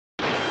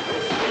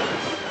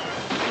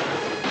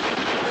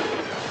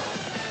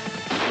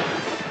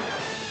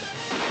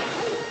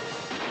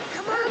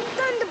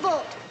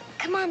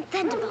on,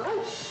 Thunderbolt.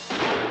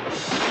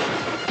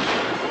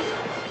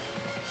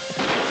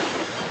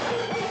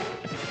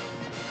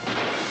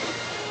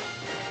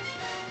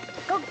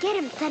 Go get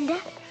him, Thunder.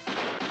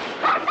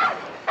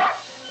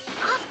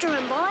 After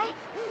him, boy.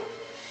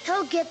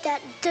 He'll get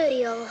that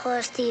dirty old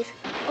horse thief.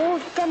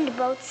 Old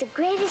Thunderbolt's the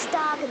greatest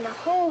dog in the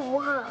whole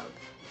world.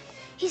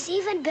 He's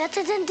even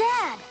better than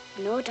Dad.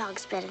 No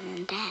dog's better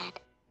than Dad.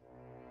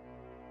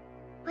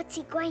 What's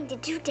he going to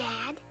do,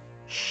 Dad?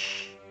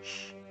 Shh,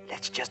 shh.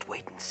 Let's just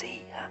wait and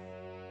see, huh?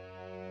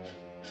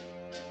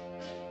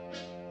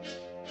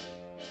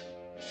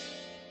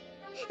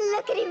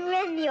 Look at him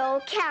run, the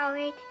old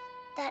coward.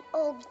 That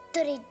old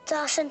dirty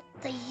Dawson,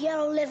 the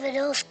yellow-livered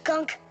old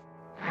skunk.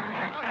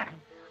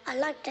 I'd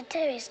like to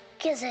tear his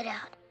gizzard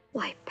out.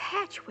 Why,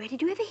 Patch, where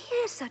did you ever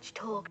hear such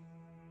talk?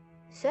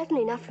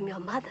 Certainly not from your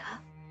mother.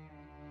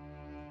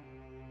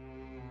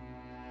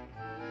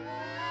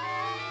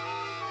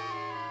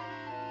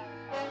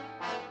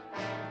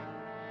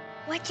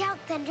 Watch out,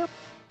 Thunder.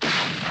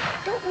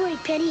 Don't worry,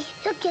 Penny.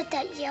 He'll get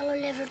that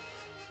yellow-livered...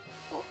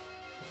 Oh.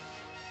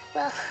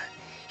 Well,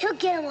 he'll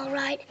get him all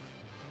right.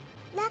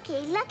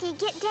 Lucky,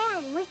 get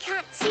down. We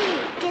can't see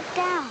you. Get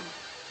down.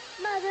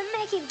 Mother,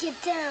 make him get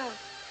down.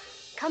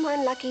 Come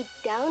on, Lucky,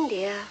 down,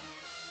 dear.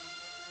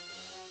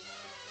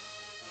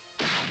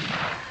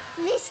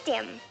 Missed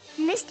him.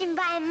 Missed him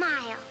by a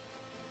mile.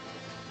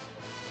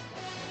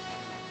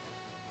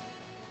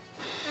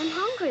 I'm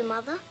hungry,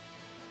 Mother.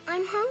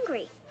 I'm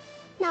hungry.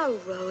 Now,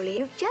 Rolly,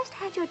 you've just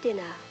had your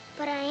dinner.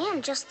 But I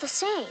am just the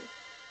same.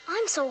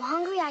 I'm so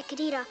hungry I could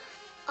eat a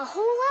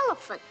whole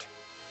elephant.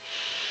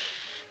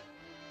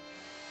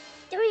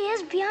 There he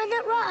is behind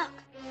that rock.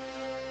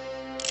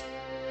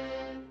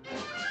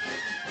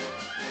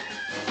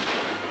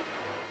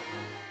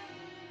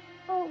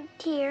 Oh,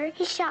 dear,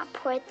 he shot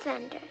poor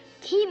Thunder.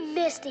 He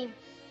missed him.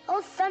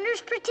 Oh,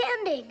 Thunder's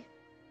pretending.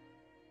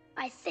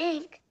 I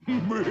think.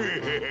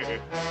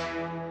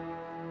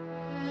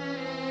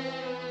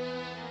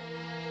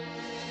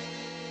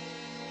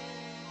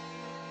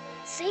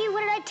 See,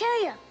 what did I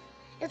tell you?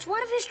 It's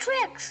one of his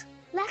tricks.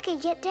 Lucky,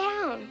 get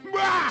down.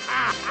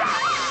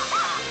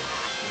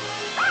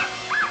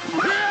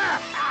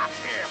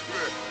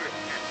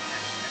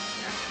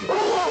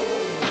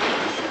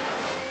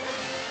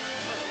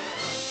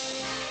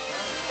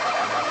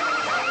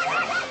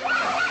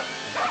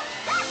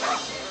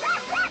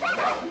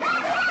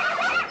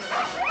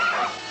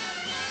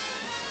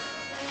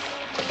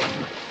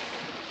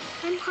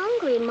 I'm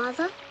hungry,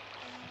 Mother.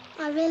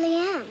 I really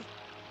am.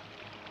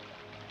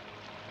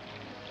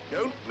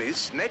 Don't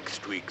miss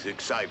next week's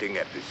exciting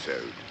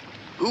episode.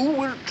 Who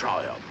will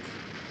triumph?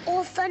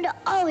 Old Thunder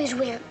always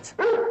wins.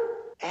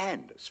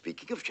 And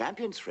speaking of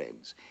champions,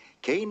 friends,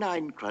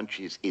 Canine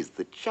Crunchies is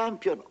the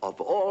champion of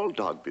all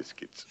dog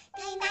biscuits.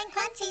 Canine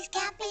Crunchies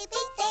can't be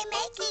beat. They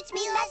make each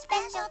meal a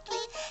special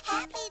treat.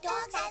 Happy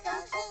dogs are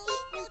those who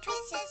eat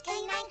nutritious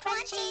Canine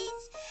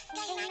Crunchies.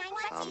 Canine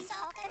Crunchies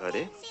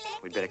Purdy,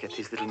 we'd better get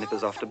these little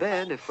nippers off to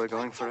bed if we're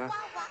going for a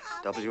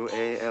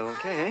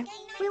W-A-L-K.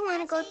 We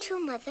want to go too,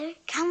 Mother.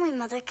 Can we,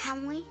 Mother,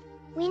 can we?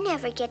 We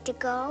never get to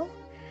go.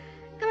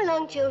 Come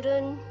along,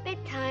 children.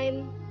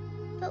 Bedtime.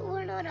 But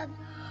we're not a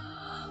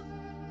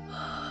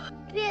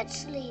bit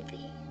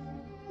sleepy.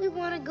 We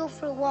want to go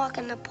for a walk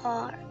in the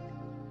park.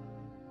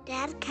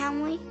 Dad,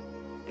 can we?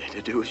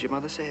 Better do as your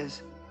mother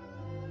says.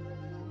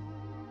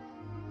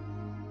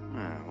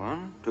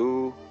 1,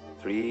 2,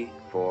 3,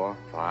 4,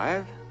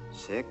 5,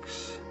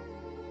 6,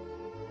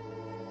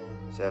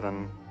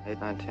 7, 8,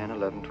 9, 10,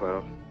 11,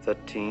 12,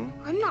 13.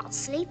 I'm not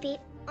sleepy.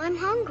 I'm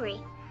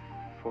hungry.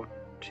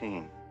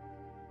 14.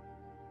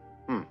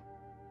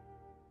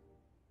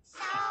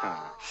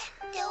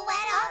 Do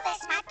what all the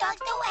smart dogs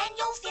do, and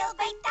you'll feel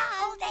great the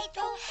whole day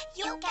through.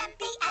 You can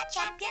be a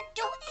champion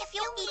too if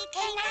you eat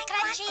Canine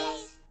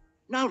Crunchies.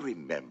 Now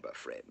remember,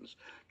 friends,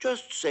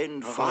 just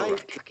send Oh,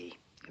 5... Lucky,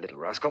 little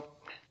rascal.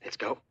 Let's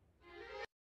go.